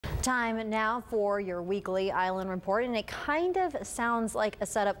Time now for your weekly island report, and it kind of sounds like a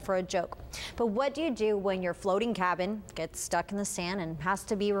setup for a joke. But what do you do when your floating cabin gets stuck in the sand and has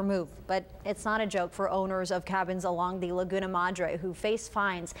to be removed? But it's not a joke for owners of cabins along the Laguna Madre who face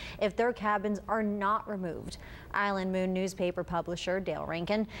fines if their cabins are not removed. Island Moon newspaper publisher Dale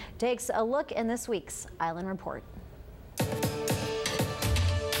Rankin takes a look in this week's Island Report.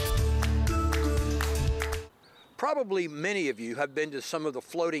 Probably many of you have been to some of the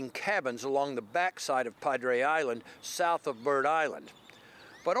floating cabins along the backside of Padre Island, south of Bird Island.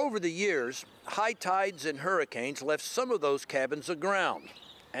 But over the years, high tides and hurricanes left some of those cabins aground,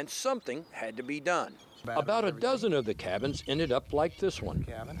 and something had to be done. About a dozen of the cabins ended up like this one,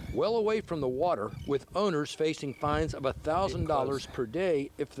 well away from the water, with owners facing fines of $1,000 per day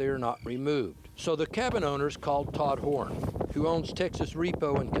if they're not removed. So the cabin owners called Todd Horn, who owns Texas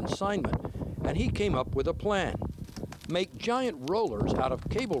Repo and Consignment, and he came up with a plan. Make giant rollers out of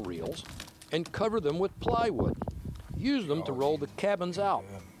cable reels and cover them with plywood. Use them to roll the cabins out.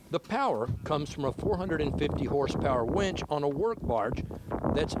 The power comes from a 450 horsepower winch on a work barge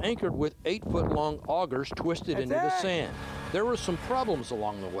that's anchored with 8-foot-long augers twisted into the sand. There were some problems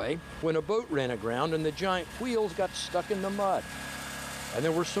along the way when a boat ran aground and the giant wheels got stuck in the mud. And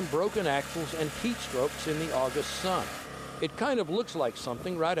there were some broken axles and heat strokes in the August sun. It kind of looks like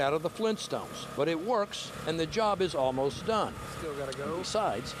something right out of the Flintstones, but it works and the job is almost done. Still gotta go.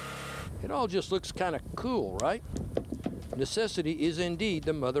 Besides, it all just looks kind of cool, right? Necessity is indeed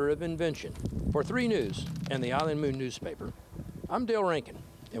the mother of invention. For 3 News and the Island Moon newspaper, I'm Dale Rankin,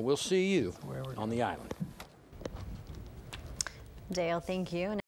 and we'll see you on the island. Dale, thank you.